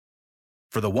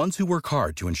For the ones who work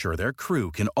hard to ensure their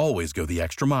crew can always go the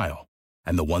extra mile,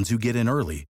 and the ones who get in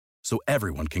early so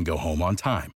everyone can go home on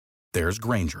time, there's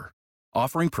Grainger,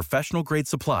 offering professional-grade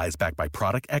supplies backed by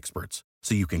product experts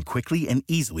so you can quickly and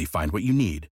easily find what you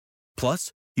need.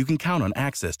 Plus, you can count on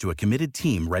access to a committed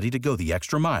team ready to go the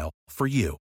extra mile for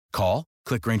you. Call,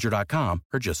 click Grainger.com,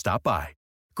 or just stop by.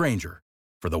 Grainger,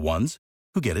 for the ones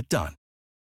who get it done.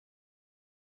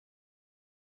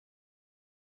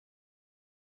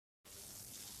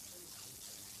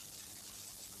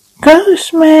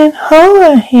 Ghostman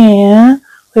Horror here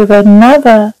with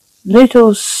another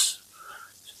little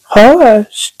horror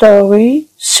story,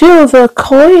 Silver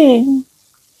Coin.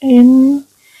 When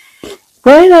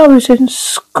I was in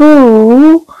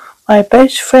school, my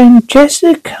best friend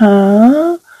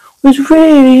Jessica was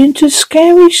really into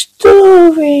scary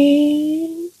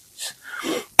stories,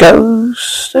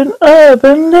 ghosts and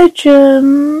urban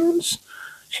legends.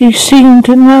 She seemed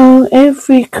to know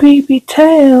every creepy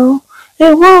tale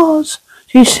there was.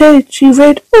 She said she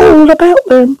read all about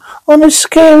them on a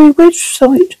scary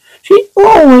website she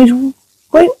always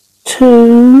went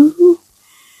to.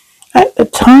 At the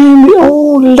time, we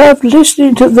all loved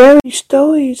listening to various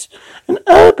stories and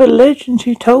urban legends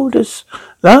she told us.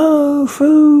 Though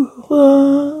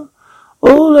through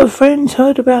all her friends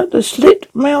heard about the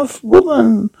slit-mouthed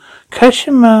woman,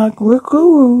 Kashima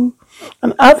Guru,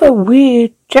 and other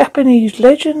weird Japanese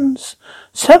legends.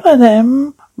 Some of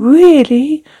them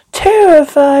really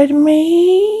terrified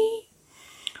me.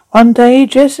 One day,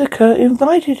 Jessica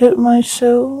invited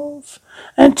myself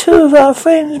and two of our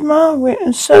friends, Margaret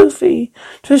and Sophie,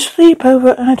 to sleep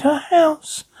over at her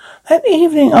house. That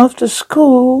evening after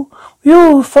school, we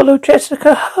all followed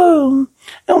Jessica home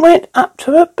and went up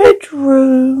to her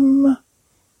bedroom.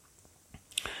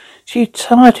 She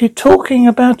started talking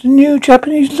about a new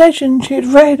Japanese legend she had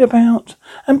read about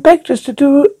and begged us to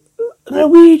do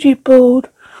an Ouija board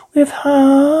with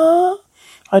her.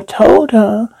 I told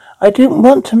her I didn't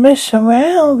want to mess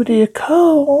around with the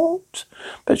occult,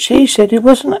 but she said it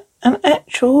wasn't an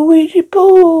actual Ouija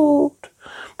board,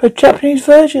 but a Japanese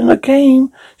version of the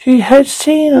game she had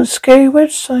seen on a scary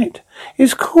website.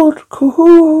 It's called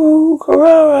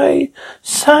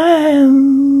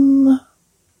Kurare-san.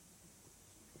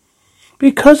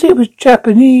 Because it was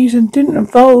Japanese and didn't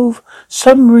involve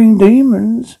submarine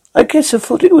demons, I guess I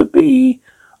thought it would be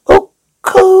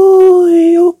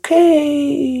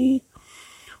okay.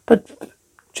 But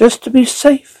just to be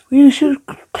safe, we should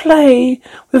play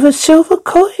with a silver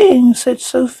coin, said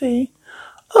Sophie.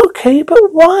 Okay,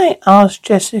 but why? Asked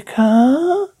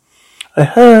Jessica. I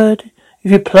heard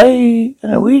if you play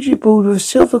an Ouija board with a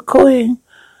silver coin,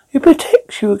 it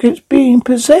protects you against being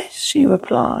possessed, she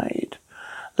replied.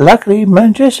 Luckily,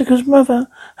 Jessica's mother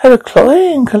had a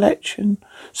coin collection,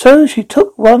 so she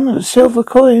took one of the silver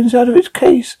coins out of its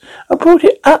case and brought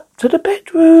it up to the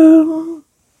bedroom.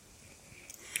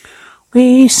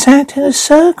 We sat in a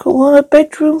circle on the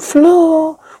bedroom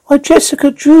floor while Jessica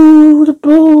drew the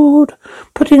board,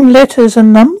 putting letters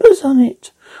and numbers on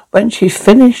it. When she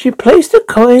finished, she placed the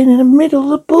coin in the middle of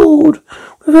the board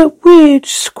with a weird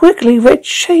squiggly red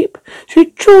shape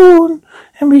she'd drawn,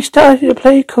 and we started to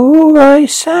play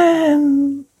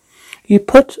Kurare-san. You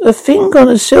put a finger on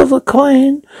a silver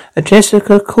coin, and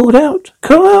Jessica called out,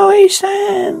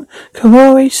 Kurare-san,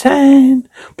 Kurare-san,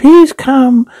 please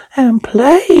come and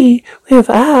play with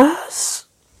us.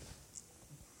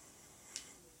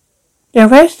 The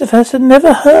rest of us had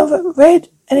never read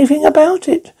anything about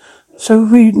it, so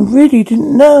we really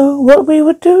didn't know what we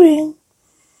were doing.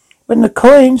 When the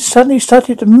coin suddenly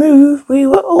started to move, we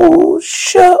were all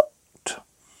shocked.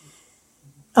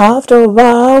 After a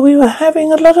while, we were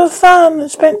having a lot of fun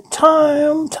and spent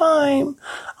time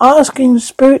asking the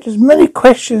spirit as many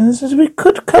questions as we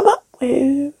could come up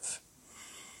with.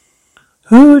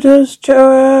 Who does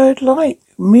Gerard like,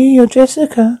 me or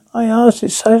Jessica? I asked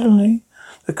it suddenly.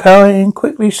 The coin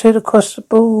quickly slid across the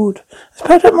board. I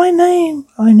spelled out my name.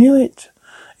 I knew it.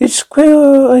 I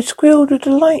squealed with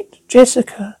delight.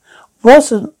 Jessica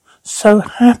wasn't so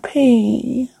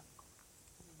happy.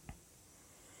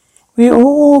 We were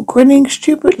all grinning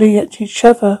stupidly at each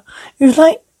other. It was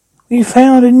like we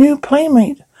found a new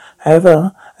playmate.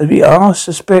 However, as we asked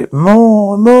the spirit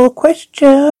more and more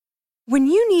questions. When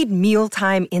you need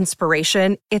mealtime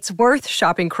inspiration, it's worth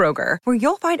shopping Kroger, where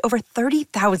you'll find over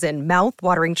 30,000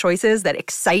 mouth-watering choices that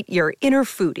excite your inner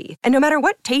foodie. And no matter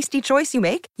what tasty choice you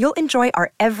make, you'll enjoy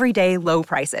our everyday low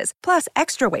prices, plus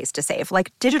extra ways to save,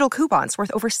 like digital coupons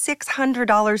worth over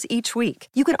 $600 each week.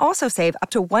 You can also save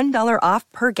up to $1 off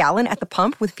per gallon at the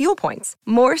pump with fuel points.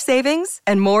 More savings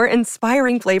and more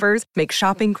inspiring flavors make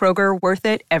shopping Kroger worth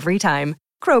it every time.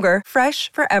 Kroger,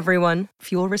 fresh for everyone.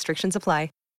 Fuel restrictions apply.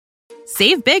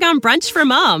 Save big on brunch for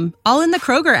mom, all in the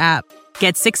Kroger app.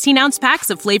 Get 16-ounce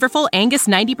packs of flavorful Angus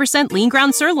 90% lean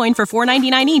ground sirloin for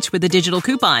 $4.99 each with a digital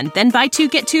coupon. Then buy 2,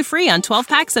 get 2 free on 12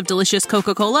 packs of delicious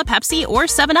Coca-Cola, Pepsi, or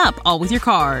 7-Up, all with your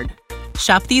card.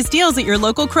 Shop these deals at your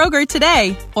local Kroger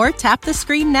today, or tap the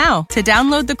screen now to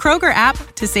download the Kroger app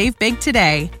to save big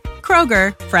today.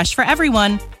 Kroger, fresh for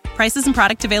everyone. Prices and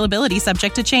product availability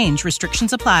subject to change.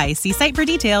 Restrictions apply. See site for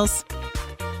details.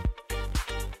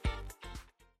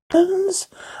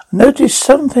 Noticed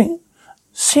something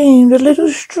seemed a little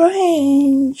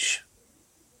strange.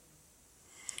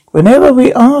 Whenever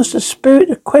we asked the spirit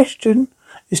a question,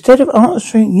 instead of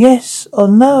answering yes or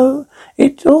no,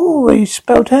 it always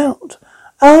spelled out,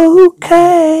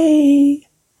 okay.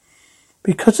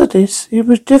 Because of this, it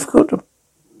was difficult to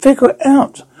figure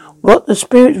out what the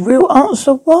spirit's real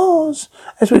answer was.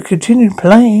 As we continued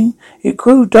playing, it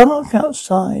grew dark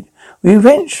outside. We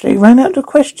eventually ran out of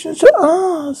questions to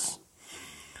ask.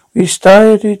 We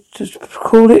started to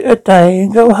call it a day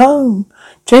and go home.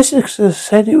 Jessica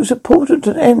said it was important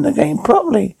to end the game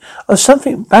properly, or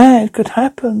something bad could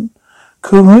happen.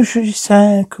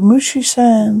 Kumushi-san,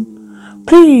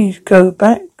 please go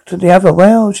back to the other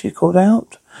world, she called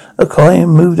out. The coin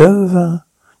moved over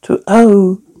to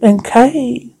O, then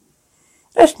K.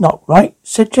 That's not right,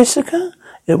 said Jessica,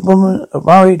 in a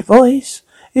worried voice.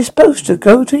 It's supposed to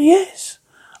go to yes.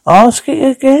 Ask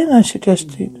it again, I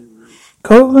suggested.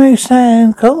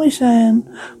 Komi-san,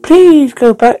 please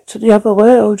go back to the other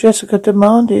world, Jessica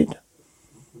demanded.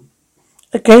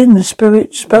 Again the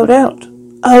spirit spelled out,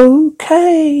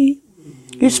 okay.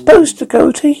 It's supposed to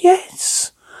go to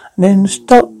yes, and then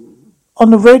stop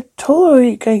on the red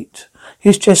torii gate,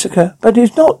 hissed Jessica, but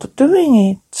he's not doing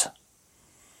it.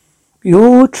 We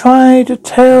all tried to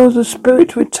tell the spirit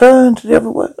to return to the other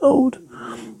world,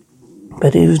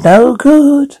 but it was no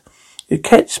good. It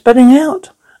kept spelling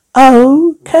out,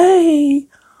 okay.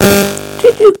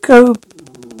 Did you go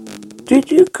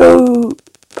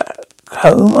back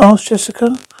home? Asked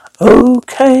Jessica.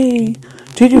 Okay.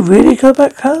 Did you really go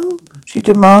back home? She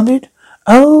demanded.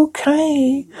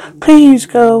 Okay. Please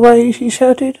go away, she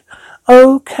shouted.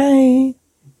 Okay.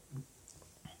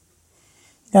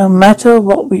 No matter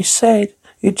what we said,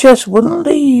 it just wouldn't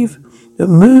leave. The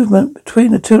movement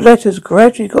between the two letters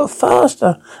gradually got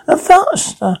faster and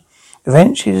faster.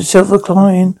 Eventually the silver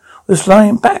coin was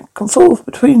flying back and forth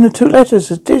between the two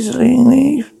letters at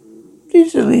dizzying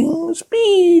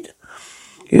speed.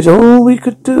 It was all we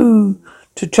could do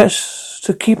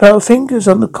to keep our fingers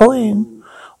on the coin.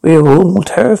 We were all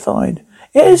terrified.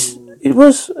 Yes, it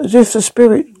was as if the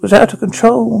spirit was out of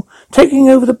control, taking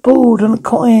over the board and the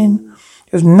coin.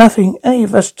 There was nothing any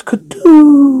of us could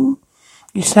do.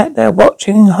 We sat there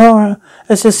watching in horror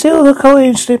as the silver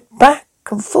coin slipped back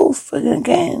and forth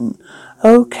again.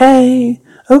 Okay.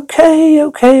 All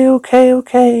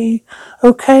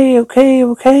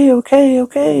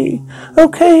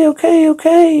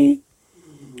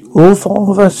 4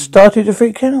 of us started to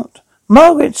freak out.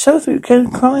 Margaret and Sophie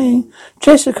began crying.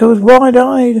 Jessica was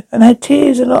wide-eyed and had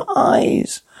tears in her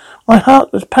eyes. My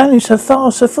heart was pounding so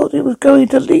fast I thought it was going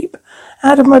to leap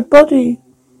out of my body.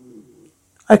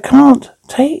 I can't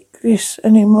take this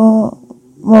anymore,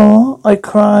 I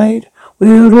cried.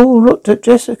 We all looked at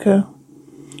Jessica.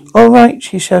 All right,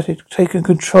 she shouted, taking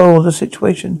control of the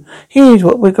situation. Here's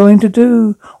what we're going to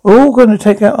do. We're all going to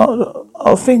take out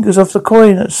our fingers off the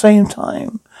coin at the same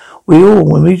time. We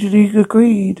all immediately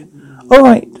agreed. All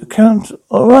right,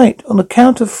 on the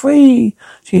count of 3,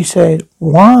 she said.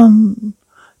 1,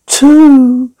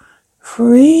 2,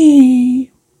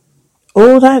 3.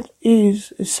 All that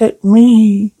is except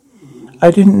me.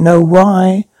 I didn't know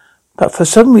why, but for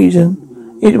some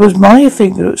reason, it was my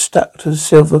finger that stuck to the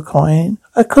silver coin.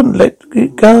 I couldn't let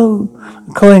it go.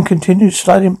 The coin continued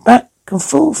sliding back and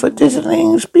forth at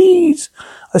dizzying speeds.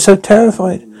 I was so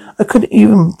terrified I couldn't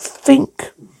even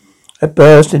think. I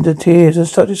burst into tears and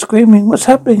started screaming, "What's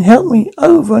happening? Help me!"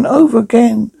 over and over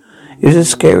again. It was the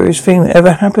scariest thing that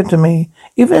ever happened to me.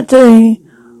 Even today,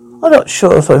 I'm not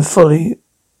sure if I'm fully...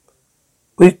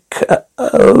 Okay.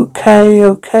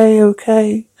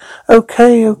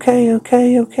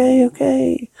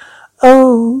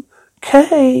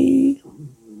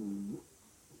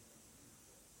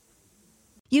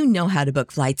 You know how to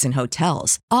book flights and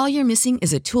hotels. All you're missing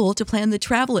is a tool to plan the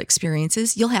travel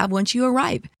experiences you'll have once you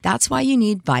arrive. That's why you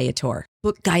need Viator.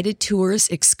 Book guided tours,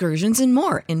 excursions, and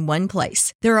more in one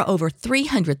place. There are over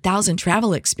 300,000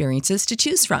 travel experiences to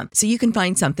choose from, so you can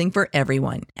find something for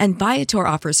everyone. And Viator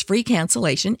offers free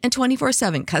cancellation and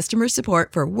 24/7 customer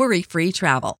support for worry-free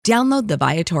travel. Download the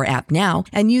Viator app now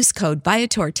and use code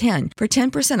Viator10 for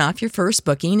 10% off your first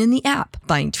booking in the app.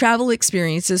 Find travel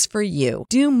experiences for you.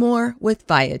 Do more with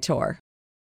Viator.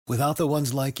 Without the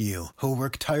ones like you, who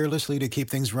work tirelessly to keep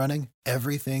things running,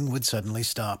 everything would suddenly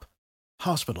stop.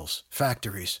 Hospitals,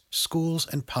 factories, schools,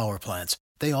 and power plants,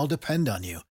 they all depend on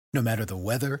you. No matter the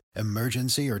weather,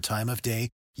 emergency, or time of day,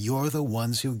 you're the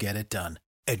ones who get it done.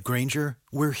 At Grainger,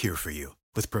 we're here for you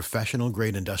with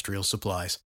professional-grade industrial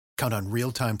supplies. Count on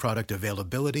real-time product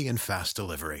availability and fast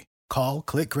delivery. Call,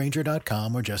 click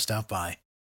Grainger.com, or just stop by.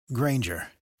 Grainger,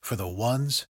 for the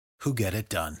ones who get it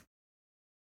done.